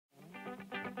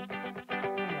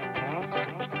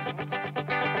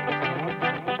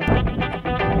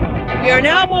We are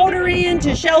now motoring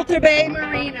to Shelter Bay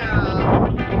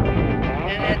Marina,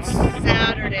 and it's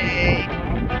Saturday,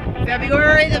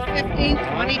 February the 15th,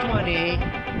 2020.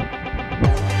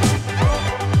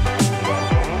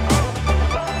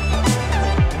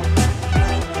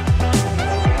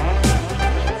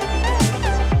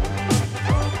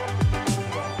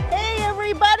 Hey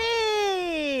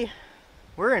everybody!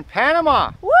 We're in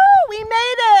Panama. Woo! We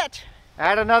made it!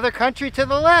 Add another country to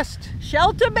the list.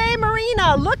 Shelter Bay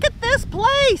Marina. Look at this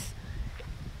place.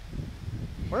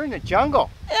 We're in the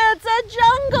jungle. It's a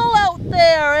jungle out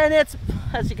there, and it's,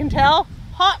 as you can tell,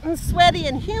 hot and sweaty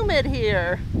and humid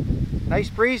here. Nice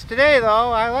breeze today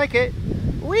though, I like it.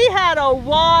 We had a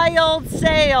wild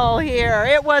sail here.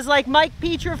 It was like Mike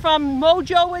Peacher from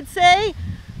Mojo would say,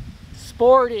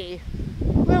 sporty. A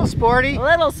little sporty. A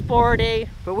little sporty.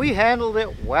 But we handled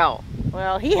it well.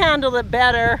 Well, he handled it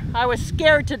better. I was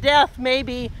scared to death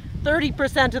maybe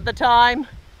 30% of the time.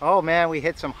 Oh man, we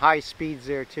hit some high speeds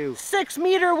there too.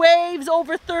 6-meter waves,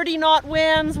 over 30-knot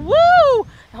winds. Woo!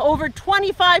 Over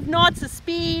 25 knots of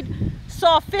speed.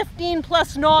 Saw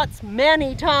 15+ knots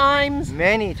many times.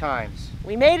 Many times.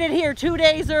 We made it here 2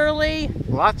 days early.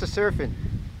 Lots of surfing.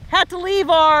 Had to leave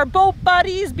our boat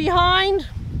buddies behind.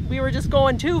 We were just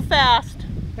going too fast.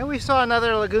 And we saw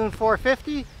another Lagoon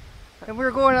 450. And we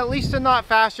were going at least a knot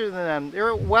faster than them.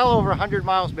 They're well over 100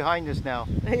 miles behind us now.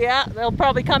 Yeah, they'll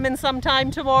probably come in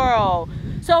sometime tomorrow.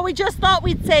 So we just thought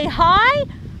we'd say hi.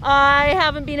 I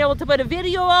haven't been able to put a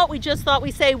video out. We just thought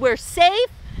we'd say we're safe.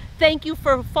 Thank you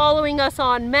for following us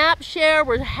on MapShare.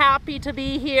 We're happy to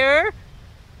be here.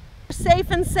 We're safe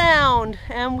and sound.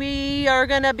 And we are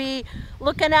going to be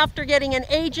looking after getting an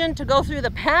agent to go through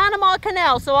the Panama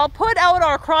Canal. So I'll put out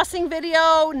our crossing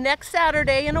video next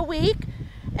Saturday in a week.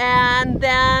 And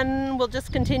then we'll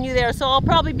just continue there. So I'll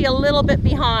probably be a little bit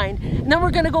behind. And then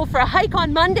we're going to go for a hike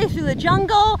on Monday through the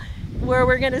jungle where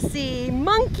we're going to see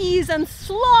monkeys and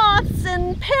sloths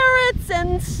and parrots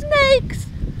and snakes.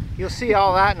 You'll see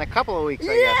all that in a couple of weeks,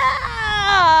 I guess.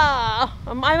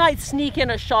 I might sneak in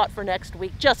a shot for next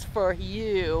week just for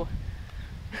you.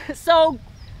 So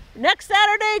next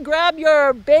Saturday, grab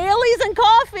your Baileys and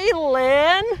coffee,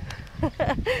 Lynn.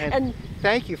 And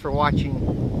thank you for watching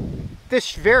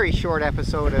this very short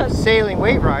episode of Sailing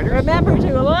WaveRiders. Remember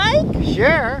to like,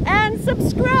 share, and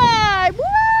subscribe.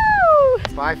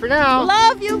 Woo! Bye for now.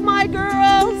 Love you, my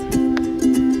girls.